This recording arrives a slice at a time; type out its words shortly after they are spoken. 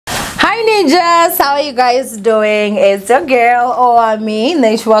Hi ninjas, how are you guys doing? It's your girl Owamie,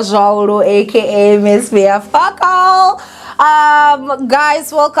 aka Miss Mia Fakal.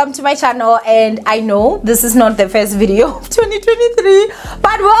 Guys, welcome to my channel, and I know this is not the first video of 2023,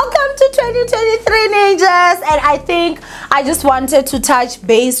 but welcome to 2023 ninjas. And I think I just wanted to touch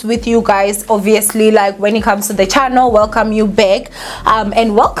base with you guys, obviously, like when it comes to the channel, welcome you back,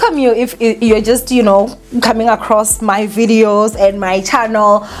 and welcome you if you're just, you know, coming across my videos and my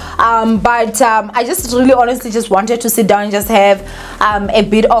channel. I just really honestly just wanted to sit down and just have a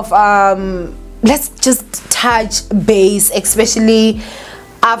bit of let's just touch base, especially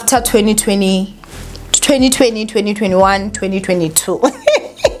after 2020, 2021, 2022.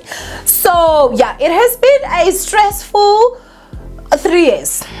 So yeah, it has been a stressful 3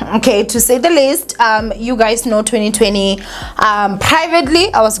 years, okay, to say the least. You guys know 2020,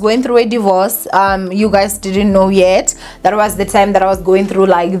 privately I was going through a divorce. You guys didn't know yet. That was the time that I was going through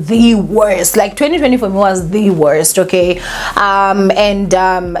like the worst. Like 2020 for me was the worst, okay.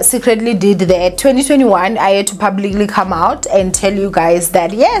 Secretly did that. 2021 I had to publicly come out and tell you guys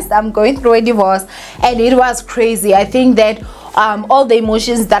that yes, I'm going through a divorce, and it was crazy. I think that all the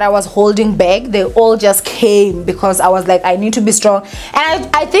emotions that I was holding back, they all just came because I was like, I need to be strong. And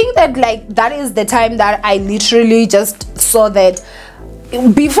I think that like that is the time that I literally just saw that.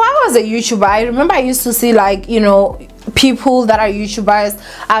 Before I was a YouTuber, I remember I used to see, like, you know, people that are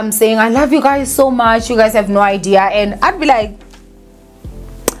YouTubers saying, I love you guys so much, you guys have no idea. And I'd be like,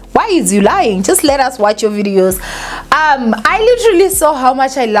 why is you lying? Just let us watch your videos. I literally saw how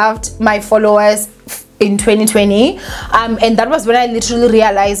much I loved my followers in 2020, and that was when I literally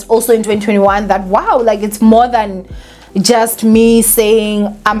realized also in 2021 that wow, like it's more than just me saying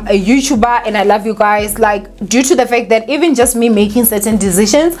I'm a YouTuber and I love you guys. Like, due to the fact that even just me making certain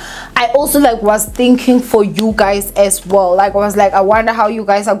decisions, I also like was thinking for you guys as well. Like I was like, I wonder how you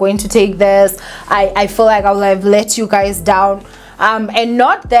guys are going to take this. I feel like I will have let you guys down, and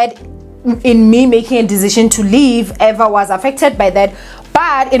not that in me making a decision to leave ever was affected by that,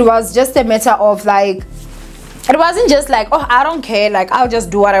 but it was just a matter of like, it wasn't just like, oh, I don't care, like I'll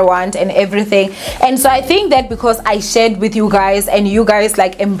just do what I want and everything. And so I think that because I shared with you guys and you guys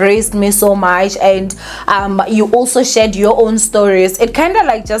like embraced me so much, and you also shared your own stories, it kind of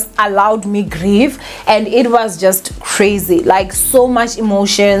like just allowed me grieve. And it was just crazy, like so much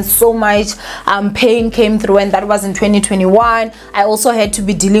emotion, so much pain came through. And that was in 2021. I also had to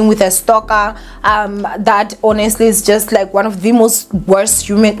be dealing with a stalker that honestly is just like one of the most worst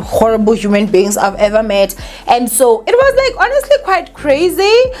horrible human beings I've ever met. And so it was like honestly quite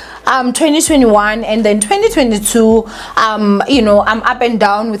crazy, 2021. And then 2022, you know, I'm up and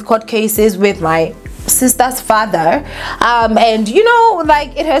down with court cases with my sister's father, and you know,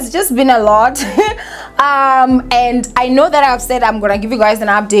 like it has just been a lot. And I know that I've said I'm gonna give you guys an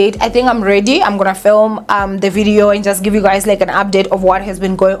update. I think I'm ready. I'm gonna film the video and just give you guys like an update of what has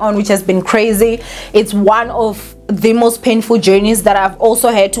been going on, which has been crazy. It's one of the most painful journeys that I've also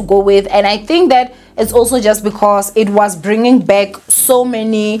had to go with, and I think that it's also just because it was bringing back so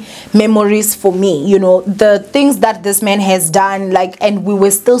many memories for me, you know, the things that this man has done, like, and we were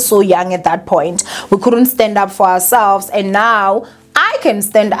still so young at that point. We couldn't stand up for ourselves, and now I can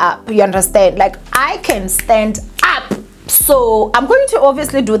stand up, you understand, like I can stand up. So I'm going to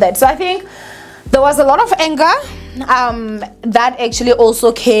obviously do that. So I think there was a lot of anger that actually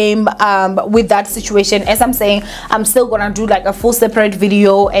also came with that situation. As I'm saying, I'm still gonna do like a full separate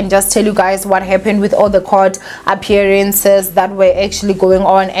video and just tell you guys what happened with all the court appearances that were actually going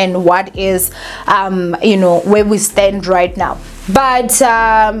on, and what is you know, where we stand right now. But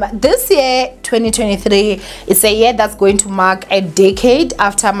this year 2023 is a year that's going to mark a decade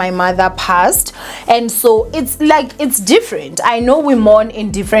after my mother passed, and so it's like it's different. I know we mourn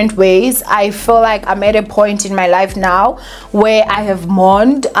in different ways. I feel like I'm at a point in my life now where I have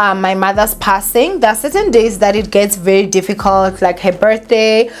mourned my mother's passing. There are certain days that it gets very difficult, like her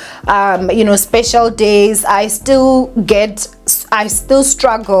birthday, you know, special days. I still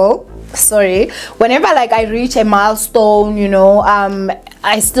struggle, sorry, whenever like I reach a milestone, you know,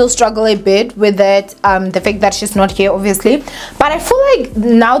 I still struggle a bit with that, the fact that she's not here, obviously. But I feel like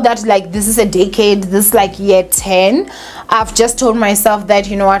now that like this is a decade, this is like year 10, I've just told myself that,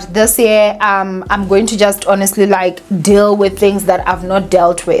 you know what, this year I'm going to just honestly like deal with things that I've not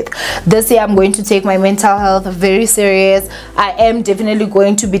dealt with. This year I'm going to take my mental health very serious. I am definitely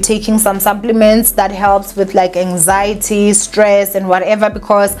going to be taking some supplements that helps with like anxiety, stress and whatever,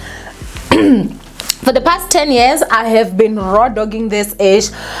 because for the past 10 years I have been raw dogging this ish.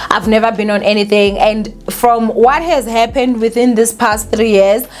 I've never been on anything, and from what has happened within this past 3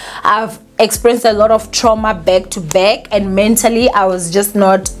 years, I've experienced a lot of trauma back to back, and mentally I was just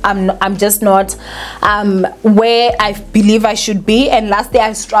not I'm just not where I believe I should be. And last year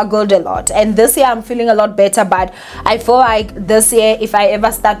I struggled a lot, and this year I'm feeling a lot better. But I feel like this year, if I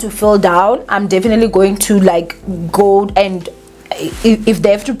ever start to feel down, I'm definitely going to like go, and if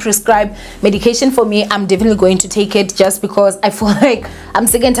they have to prescribe medication for me, I'm definitely going to take it, just because I feel like I'm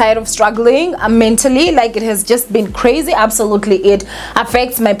sick and tired of struggling mentally. Like, it has just been crazy. Absolutely, it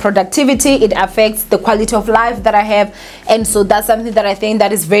affects my productivity, it affects the quality of life that I have. And so that's something that I think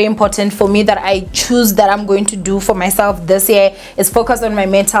that is very important for me, that I choose that I'm going to do for myself this year, is focus on my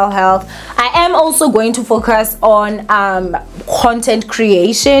mental health. I am also going to focus on content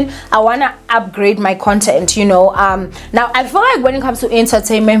creation. I want to upgrade my content, you know. Now I feel like when it comes to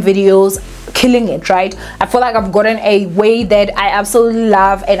entertainment videos, killing it, right? I feel like I've gotten a way that I absolutely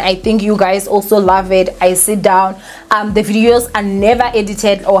love, and I think you guys also love it. I sit down, the videos are never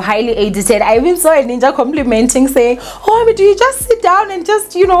edited or highly edited. I even saw a ninja complimenting, saying, oh, I mean, do you just sit down and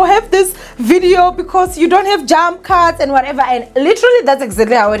just, you know, have this video because you don't have jump cuts and whatever? And literally that's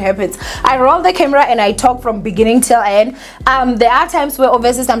exactly how it happens. I roll the camera and I talk from beginning till end. There are times where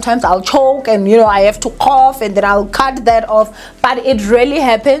obviously sometimes I'll choke and, you know, I have to cough, and then I'll cut that off, but it really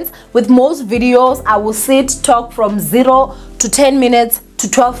happens. With most videos, I will talk from 0 to 10 minutes to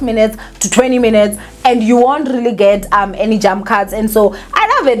 12 minutes to 20 minutes, and you won't really get any jump cuts. And so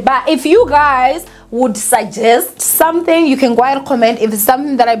I love it. But if you guys would suggest something, you can go ahead and comment. If it's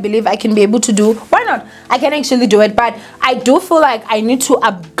something that I believe I can be able to do, why not? I can actually do it. But I do feel like I need to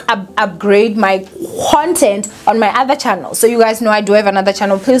upgrade my content on my other channel. So you guys know I do have another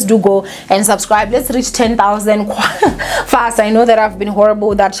channel. Please do go and subscribe. Let's reach 10,000 fast. I know that I've been horrible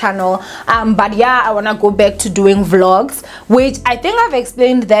with that channel, but yeah, I want to go back to doing vlogs, which I think I've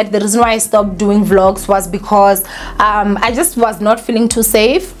explained that the reason why I stopped doing vlogs was because I just was not feeling too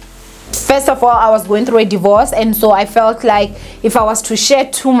safe. First of all, I was going through a divorce, and so I felt like if I was to share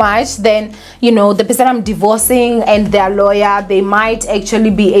too much, then, you know, the person I'm divorcing and their lawyer, they might actually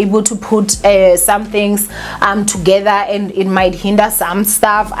be able to put some things together, and it might hinder some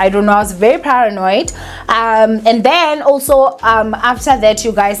stuff. I don't know, I was very paranoid. And then also after that,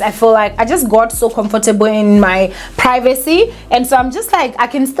 you guys, I feel like I just got so comfortable in my privacy, and so I'm just like, I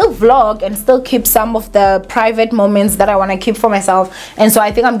can still vlog and still keep some of the private moments that I want to keep for myself. And so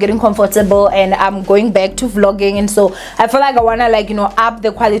I think I'm getting comfortable, and I'm going back to vlogging. And so I feel like I want to, like, you know, up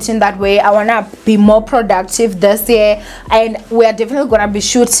the quality in that way. I want to be more productive this year, and we are definitely going to be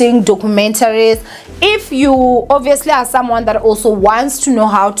shooting documentaries. If you obviously are someone that also wants to know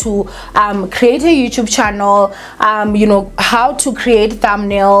how to create a YouTube channel, you know, how to create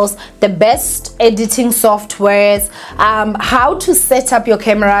thumbnails, the best editing softwares, how to set up your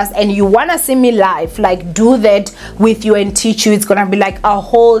cameras, and you want to see me live, like, do that with you and teach you. It's gonna be like a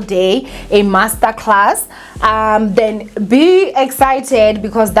whole day, a master class. Then be excited,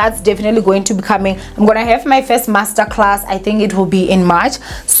 because that's definitely going to be coming. I'm gonna have my first master class. I think it will be in March.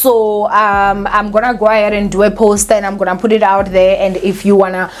 So I'm gonna go ahead and do a poster, and I'm gonna put it out there. And if you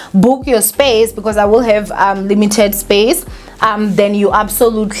wanna book your space, because I will have limited space, then you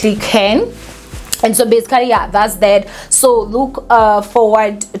absolutely can. And so basically, yeah, that's that. So look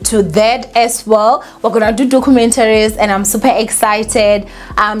forward to that as well. We're gonna do documentaries, and I'm super excited.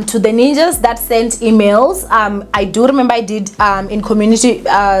 To the ninjas that sent emails, I do remember I did in community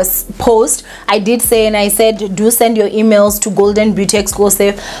post, I did say, and I said, do send your emails to Golden Beauty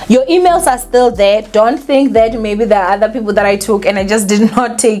Exclusive. Your emails are still there. Don't think that maybe there are other people that I took and I just did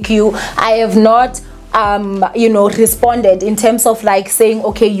not take you. I have not you know, responded in terms of like saying,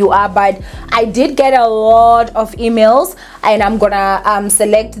 okay, you are, but I did get a lot of emails, and I'm gonna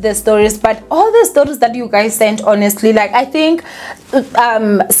select the stories. But all the stories that you guys sent, honestly, like, I think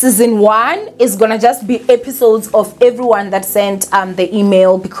season 1 is gonna just be episodes of everyone that sent the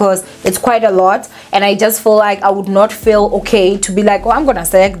email, because it's quite a lot, and I just feel like I would not feel okay to be like, oh, I'm gonna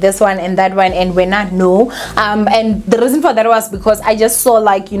select this one and that one, and we're not. No. And the reason for that was because I just saw,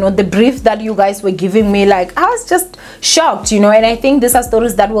 like, you know, the brief that you guys were giving me, like, I was just shocked, you know. And I think these are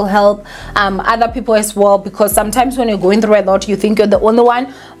stories that will help other people as well, because sometimes when you're going through a lot, you think you're the only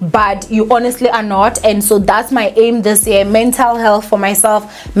one, but you honestly are not. And so that's my aim this year: mental health for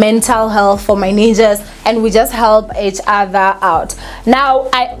myself, mental health for my ninjas, and we just help each other out. Now,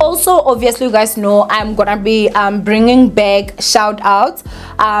 I also, obviously, you guys know, I'm gonna be bringing back shout outs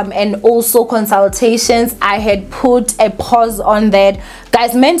and also consultations. I had put a pause on that,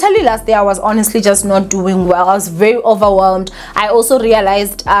 guys. Mentally last year I was honestly just not doing well. I was very overwhelmed. I also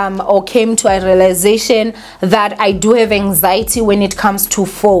realized or came to a realization that I do have anxiety when it comes to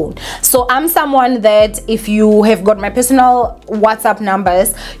phone. So I'm someone that if you have got my personal WhatsApp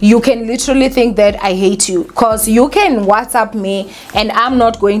numbers, you can literally think that I hate you, because you can WhatsApp me and I'm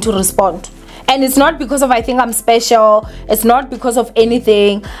not going to respond. And it's not because of I think I'm special, it's not because of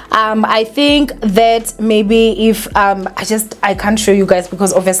anything. I think that maybe if I can't show you guys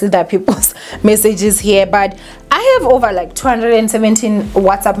because obviously there are people's messages here, but I have over like 217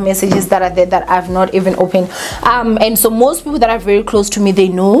 WhatsApp messages that are there that I've not even opened. And so most people that are very close to me, they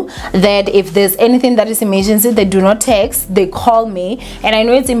know that if there's anything that is emergency, they do not text, they call me. And I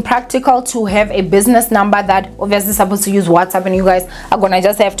know it's impractical to have a business number that obviously supposed to use WhatsApp, and you guys are gonna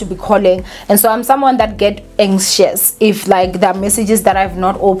just have to be calling. And so I'm someone that get anxious if like there are messages that I've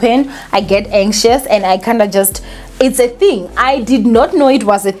not opened. I get anxious and I kind of just, it's a thing. I did not know it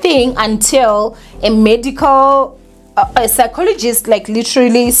was a thing until a medical a psychologist like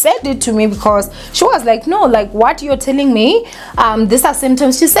literally said it to me, because she was like, no, like what you're telling me, these are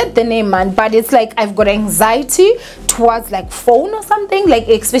symptoms. She said the name, man, but it's like I've got anxiety towards like phone or something, like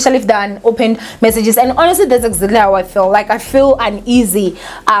especially if there are unopened messages. And honestly, that's exactly how I feel. Like I feel uneasy.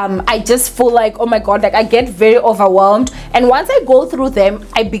 I just feel like, oh my god, like I get very overwhelmed, and once I go through them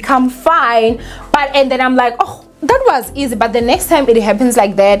I become fine, and then I'm like, oh, that was easy, but the next time it happens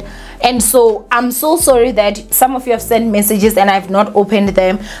like that. And so I'm so sorry that some of you have sent messages and I've not opened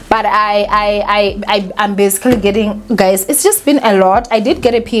them, but I'm basically getting, guys, it's just been a lot. I did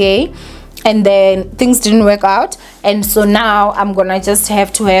get a PA and then things didn't work out, and so now I'm gonna just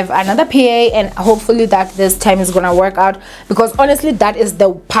have to have another PA, and hopefully that this time is gonna work out, because honestly that is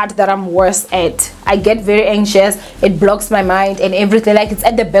the part that I'm worst at. I get very anxious, it blocks my mind and everything, like it's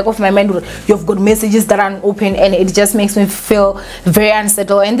at the back of my mind. You've got messages that aren't open and it just makes me feel very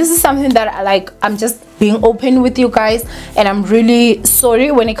unsettled. And this is something that like I'm just being open with you guys, and I'm really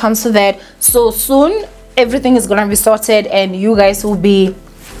sorry when it comes to that. So soon everything is gonna be sorted and you guys will be,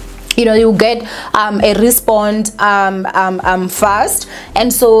 you know, you get a response fast.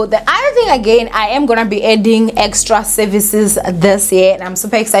 And so the other thing, again, I am gonna be adding extra services this year, and I'm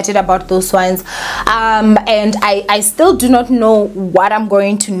super excited about those ones. And I still do not know what I'm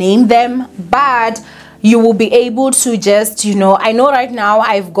going to name them, but you will be able to just, you know, I know right now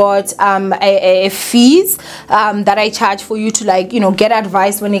I've got a fees that I charge for you to, like, you know, get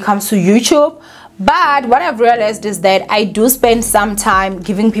advice when it comes to YouTube. But what I've realized is that I do spend some time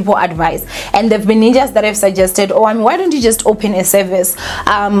giving people advice, and there have been ninjas that have suggested, oh, I mean, why don't you just open a service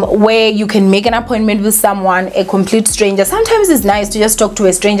where you can make an appointment with someone, a complete stranger. Sometimes it's nice to just talk to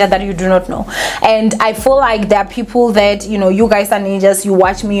a stranger that you do not know. And I feel like there are people that, you know, you guys are ninjas, you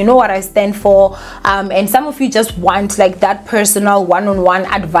watch me, you know what I stand for, and some of you just want like that personal one-on-one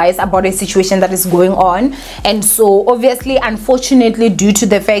advice about a situation that is going on. And so obviously, unfortunately, due to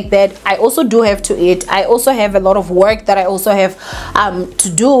the fact that I also do have to eat, I also have a lot of work that I also have to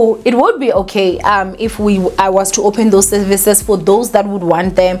do, it would be okay if I was to open those services for those that would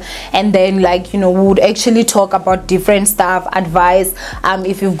want them, and then, like, you know, we would actually talk about different stuff, advice.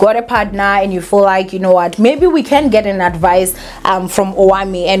 If you've got a partner and you feel like, you know what, maybe we can get an advice from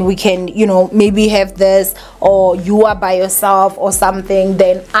Owamie, and we can, you know, maybe have this, or you are by yourself or something,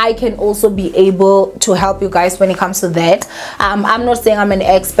 then I can also be able to help you guys when it comes to that. I'm not saying I'm an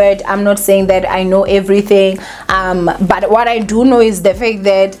expert, I'm not saying that I know everything, but what I do know is the fact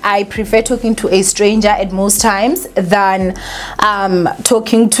that I prefer talking to a stranger at most times than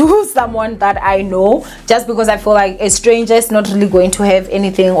talking to someone that I know, just because I feel like a stranger is not really going to have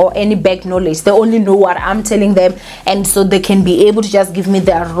anything or any back knowledge. They only know what I'm telling them, and so they can be able to just give me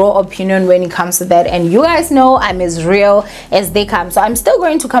their raw opinion when it comes to that. And you guys know I'm as real as they come, so I'm still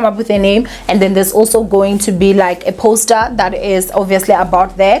going to come up with a name, and then there's also going to be like a poster that is obviously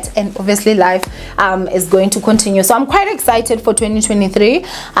about that, and obviously life is going to continue. So I'm quite excited for 2023.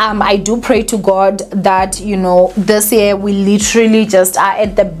 I do pray to God that, you know, this year we literally just are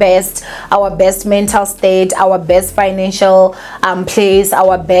at the best, our best mental state, our best financial place,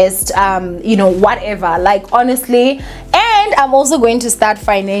 our best you know, whatever, like, honestly. And I'm also going to start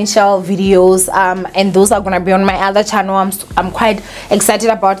financial videos, and those are going to be on my other channel. I'm quite excited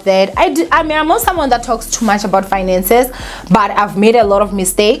about that. I mean, I'm not someone that talks too much about finances, but I've made a lot of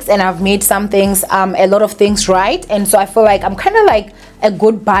mistakes, and I've made some things, a lot of things right. And so I feel like I'm kind of like a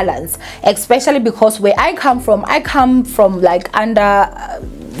good balance, especially because where I come from like under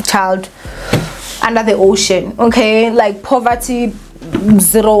the ocean, okay, like poverty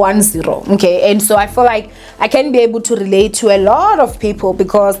 010, okay. And so I feel like I can be able to relate to a lot of people,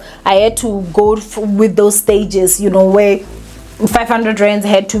 because I had to go with those stages, you know, where 500 rands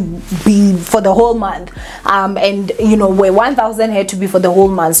had to be for the whole month, and you know, where 1,000 had to be for the whole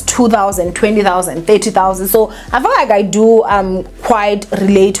month, 2,000, 20,000, 30,000. So I feel like I do quite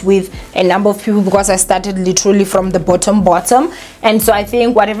relate with a number of people, because I started literally from the bottom, and so I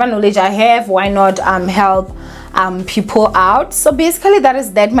think whatever knowledge I have, why not help people out. So basically that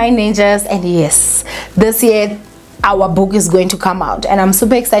is that, my ninjas. And yes, this year our book is going to come out, and I'm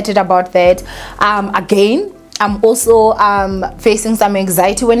super excited about that. Again, I'm also facing some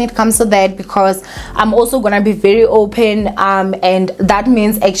anxiety when it comes to that, because I'm also gonna be very open, and that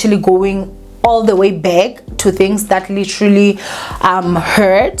means actually going all the way back to things that literally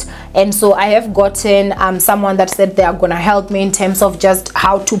hurt. And so I have gotten someone that said they are gonna help me in terms of just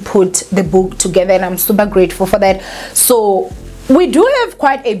how to put the book together, and I'm super grateful for that. So we do have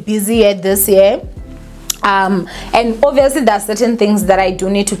quite a busy year this year. And obviously there are certain things that I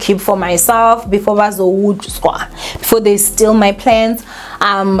do need to keep for myself before they steal my plans,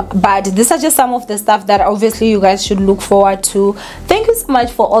 but these are just some of the stuff that obviously you guys should look forward to. Thank you so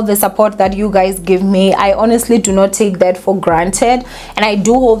much for all the support that you guys give me. I honestly do not take that for granted, and I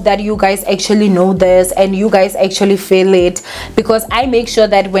do hope that you guys actually know this and you guys actually feel it, because I make sure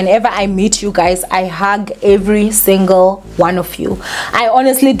that whenever I meet you guys, I hug every single one of you. I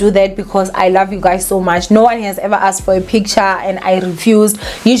honestly do that because I love you guys so much. No one has ever asked for a picture and I refused.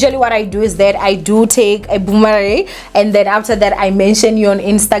 Usually what I do is that I do take a boomerang, and then after that I mention you on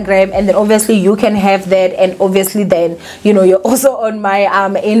Instagram, and then obviously you can have that, and obviously then, you know, you're also on my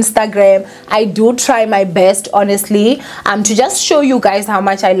Instagram. I do try my best, honestly, to just show you guys how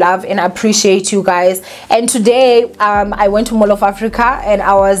much I love and appreciate you guys. And today I went to Mall of Africa, and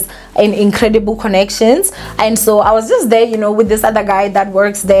I was in Incredible Connections, and so I was just there, you know, with this other guy that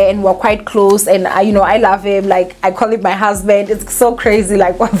works there, and we're quite close, and you know, I love him. Like, I call him my husband. It's so crazy,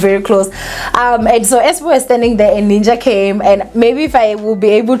 like we're very close. And so as we were standing there, and Ninja came, and maybe if I will be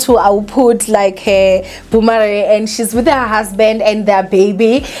able to, I will put like a boomerang, and she's with her husband and their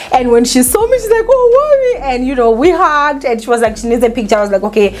baby, and when she saw me, she's like, oh, Owamie, and you know, we hugged, and she was like, she needs a picture. I was like,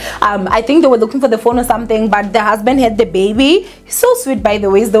 okay. I think they were looking for the phone or something, but the husband had the baby. He's so sweet, by the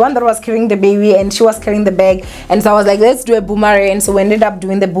way. He's the one that was carrying the baby, and she was carrying the bag, and so I was like, let's do a boomerang. And so we ended up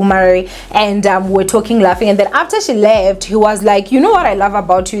doing the boomerang, and we're talking, laughing, and then after she left, he was like, you know what I love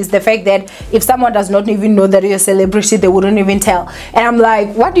about you is the fact that if someone does not even know that you're a celebrity, they wouldn't even tell. And I'm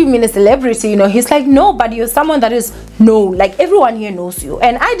like, what do you mean a celebrity? You know, he's like, no, but you're someone that is known, like everyone here knows you.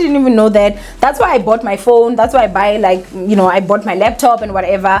 And I didn't even know that. That's why I bought my phone, that's why I buy, like, you know, I bought my laptop and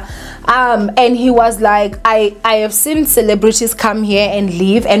whatever. And he was like, I have seen celebrities come here and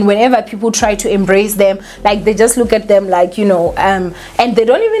leave, and whenever people try to embrace them, like, they just look at them like, you know, and they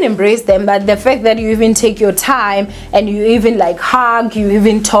don't even embrace them. But the fact that you even take your time, and you even like hug, you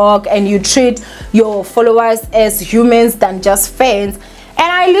even talk, and you treat your followers as humans than just fans.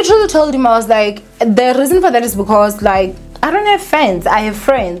 And I literally told him, I was like, the reason for that is because, like, I don't have fans, I have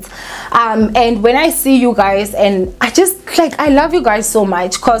friends. And when I see you guys, and I just, like, I love you guys so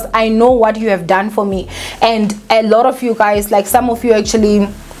much, because I know what you have done for me. And a lot of you guys, like, some of you actually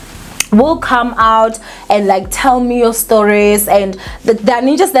will come out and like tell me your stories, and the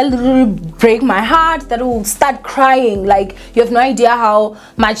ninjas that literally break my heart, that will start crying. Like, you have no idea how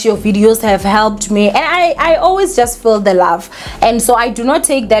much your videos have helped me, and I always just feel the love, and so I do not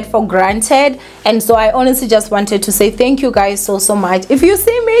take that for granted. And so I honestly just wanted to say thank you guys so much. If you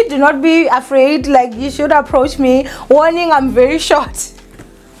see me, do not be afraid. Like, you should approach me. Warning, I'm very short.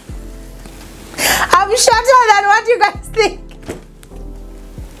 I'm shorter than what you guys think.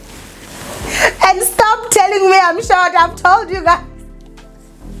 And stop telling me I'm short. I've told you guys.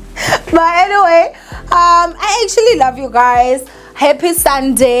 But anyway, I actually love you guys. Happy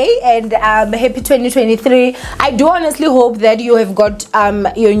Sunday, and happy 2023. I do honestly hope that you have got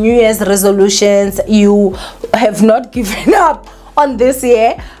your New Year's resolutions. You have not given up on this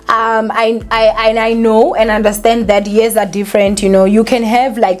year. I know and understand that years are different. You know, you can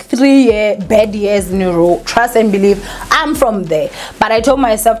have like 3 bad years in a row. Trust and believe, I'm from there. But I told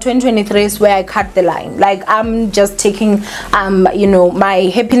myself 2023 is where I cut the line. Like, I'm just taking you know, my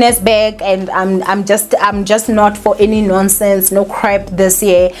happiness back, and I'm just not for any nonsense, no crap this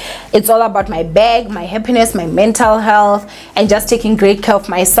year. It's all about my bag, my happiness, my mental health, and just taking great care of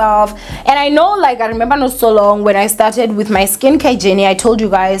myself. And I know, like, I remember not so long when I started with my skincare journey, I told you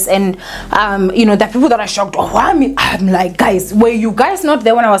guys, and you know, the people that are shocked, oh, I'm like, guys, were you guys not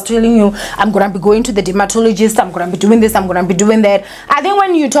there when I was telling you I'm gonna be going to the dermatologist, I'm gonna be doing this, I'm gonna be doing that? I think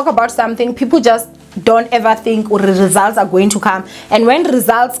when you talk about something, people just don't ever think results are going to come. And when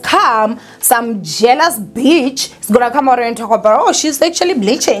results come, some jealous bitch is gonna come out and talk about, oh, she's actually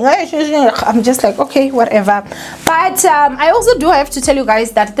bleaching. I'm just like, okay, whatever. But I also do have to tell you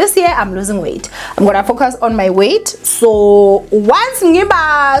guys that this year I'm losing weight. I'm gonna focus on my weight. So once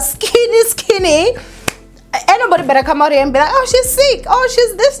ngiba skinny, anybody better come out here and be like, oh, she's sick, oh,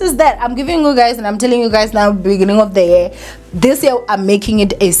 she's this, is that. I'm giving you guys and I'm telling you guys now, beginning of the year, this year I'm making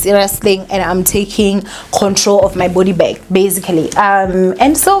it a serious thing, and I'm taking control of my body back, basically.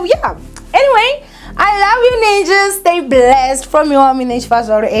 And so yeah, anyway, I love you, ninjas. Stay blessed. From your Owamie Ninja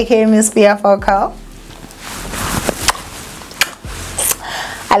Fashion, aka Miss Pia Focal.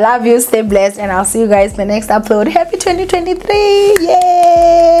 I love you, stay blessed, and I'll see you guys in the next upload. Happy 2023,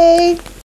 yay!